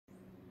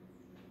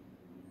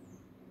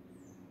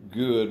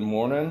Good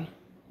morning.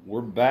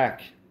 We're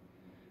back,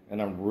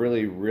 and I'm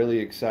really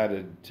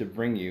excited to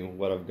bring you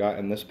what I've got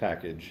in this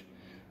package.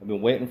 I've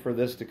been waiting for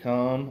this to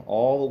come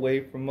all the way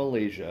from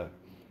Malaysia.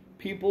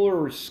 People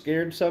are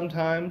scared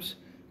sometimes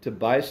to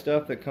buy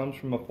stuff that comes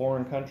from a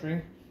foreign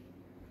country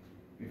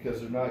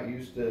because they're not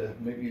used to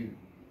maybe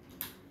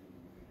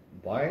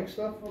buying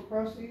stuff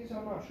across these.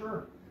 I'm not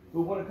sure,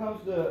 but when it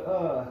comes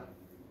to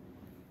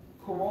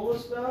Corolla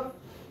stuff,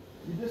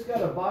 you just got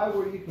to buy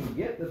where you can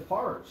get the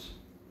parts.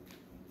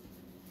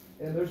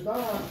 And there's not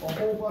a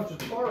whole bunch of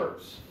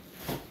parts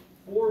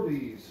for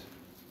these.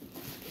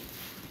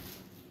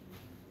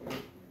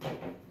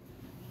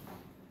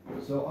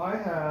 So I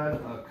had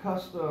a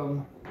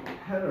custom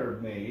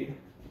header made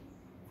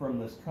from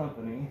this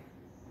company.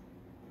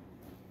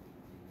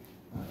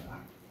 Let's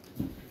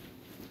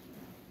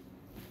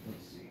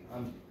see.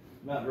 I'm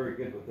not very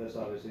good with this,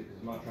 obviously, because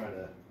I'm not trying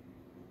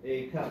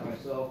to cut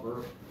myself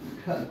or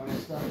cut my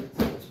stuff that's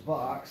in this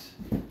box.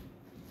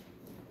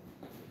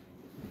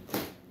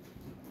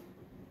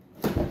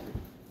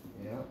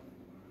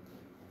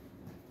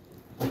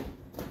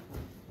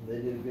 They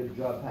did a good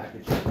job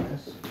packaging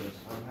this because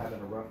I'm having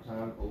a rough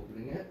time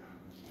opening it,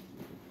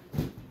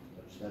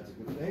 which that's a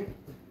good thing.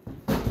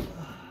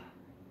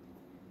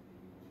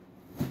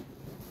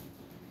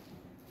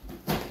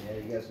 Yeah,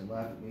 you guys can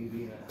laugh at me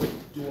being a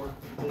dork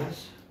for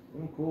this.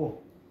 Oh,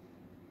 cool.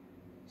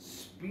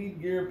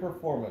 Speed Gear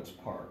Performance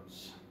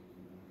Parts.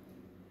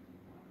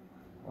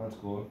 Oh, that's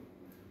cool.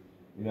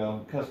 You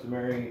know,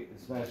 customary,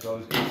 it's nice to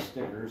always get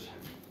stickers.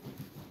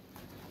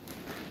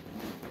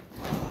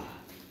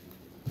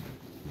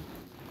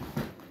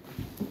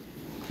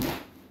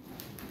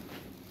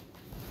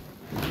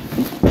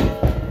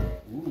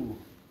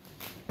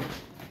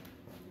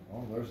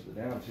 There's the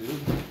down tube,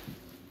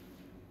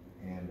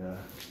 and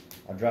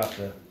I dropped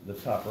the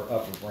top or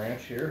upper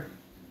branch here,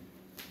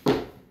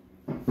 and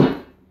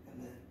then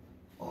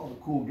all the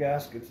cool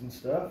gaskets and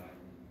stuff.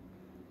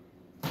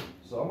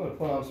 So I'm going to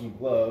put on some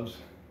gloves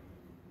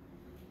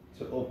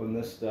to open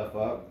this stuff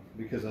up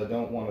because I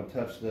don't want to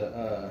touch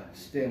the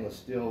stainless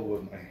steel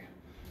with my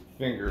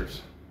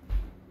fingers.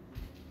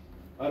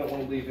 I don't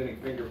want to leave any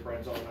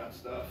fingerprints on that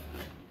stuff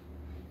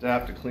to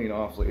have to clean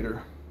off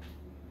later.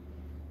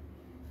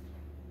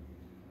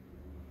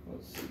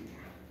 Let's see.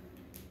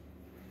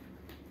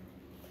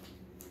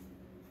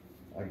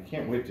 I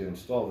can't wait to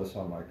install this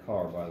on my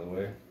car, by the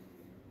way.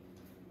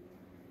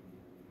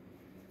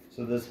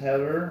 So this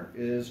header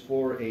is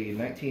for a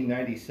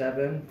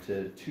 1997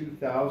 to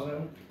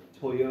 2000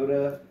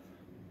 Toyota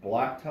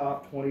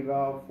blacktop 20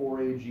 valve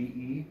 4A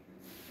GE.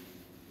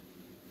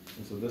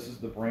 And so this is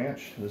the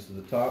branch. This is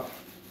the top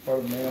part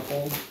of the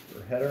manifold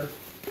or header.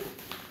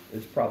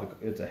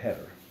 It's a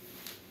header.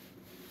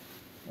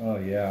 Oh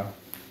yeah.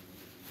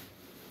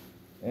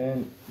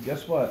 And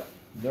guess what?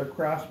 Their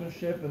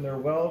craftsmanship and their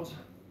welds,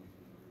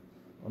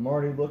 I'm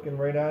already looking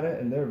right at it,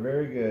 and they're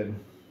very good.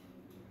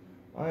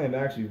 I am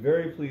actually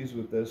very pleased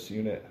with this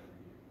unit.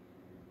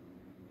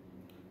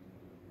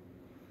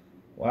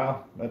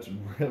 Wow, that's a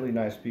really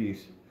nice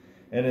piece.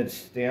 And it's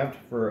stamped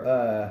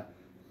for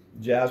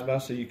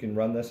JASMA, so you can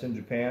run this in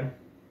Japan.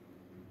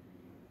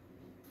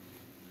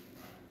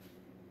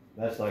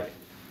 That's like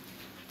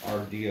our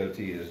DOT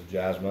is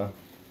JASMA.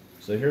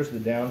 So here's the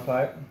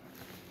downpipe.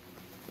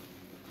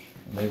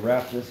 And they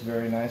wrapped this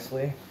very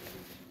nicely,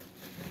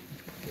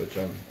 which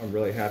I'm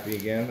really happy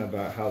again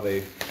about how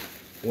they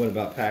went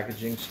about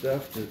packaging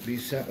stuff to be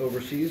sent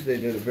overseas. They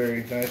did a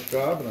very nice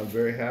job, and I'm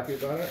very happy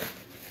about it.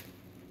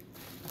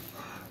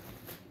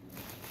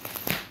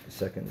 A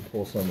second to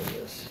pull some of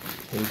this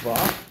tape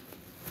off.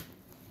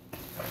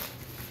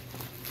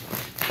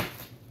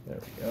 There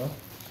we go.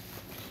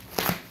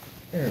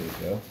 There we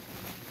go.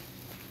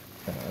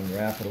 Kind of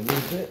unwrap it a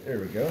little bit. There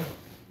we go.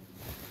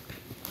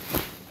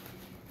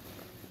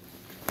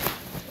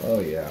 Oh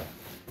yeah.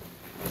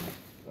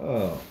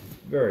 Oh,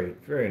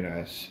 very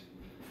nice.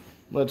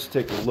 Let's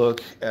take a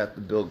look at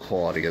the build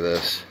quality of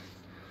this.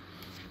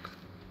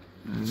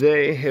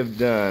 They have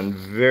done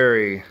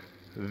very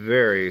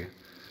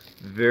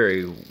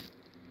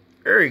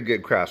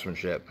good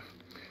craftsmanship.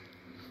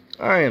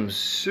 I am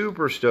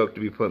super stoked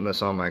to be putting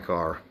this on my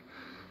car.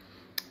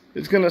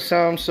 It's gonna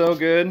sound so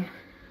good.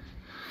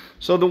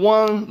 So the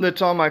one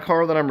that's on my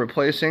car that I'm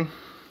replacing,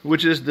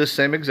 which is the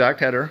same exact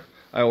header,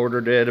 I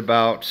ordered it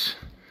about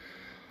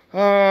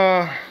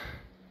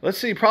let's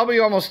see, probably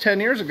almost 10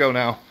 years ago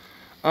now.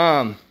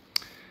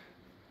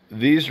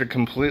 These are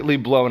completely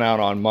blown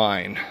out on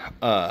mine.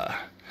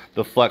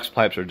 The flex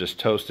pipes are just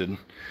toasted.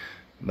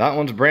 That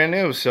one's brand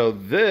new, so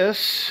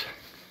this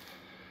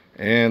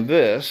and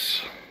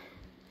this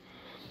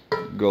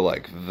go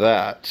like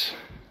that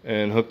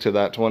and hook to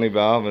that 20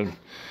 valve and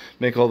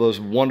make all those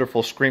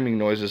wonderful screaming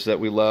noises that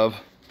we love.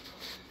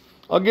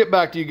 I'll get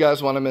back to you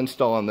guys when I'm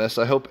installing this.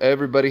 I hope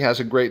everybody has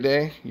a great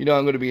day. You know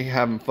I'm going to be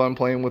having fun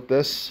playing with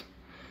this.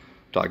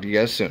 Talk to you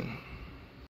guys soon.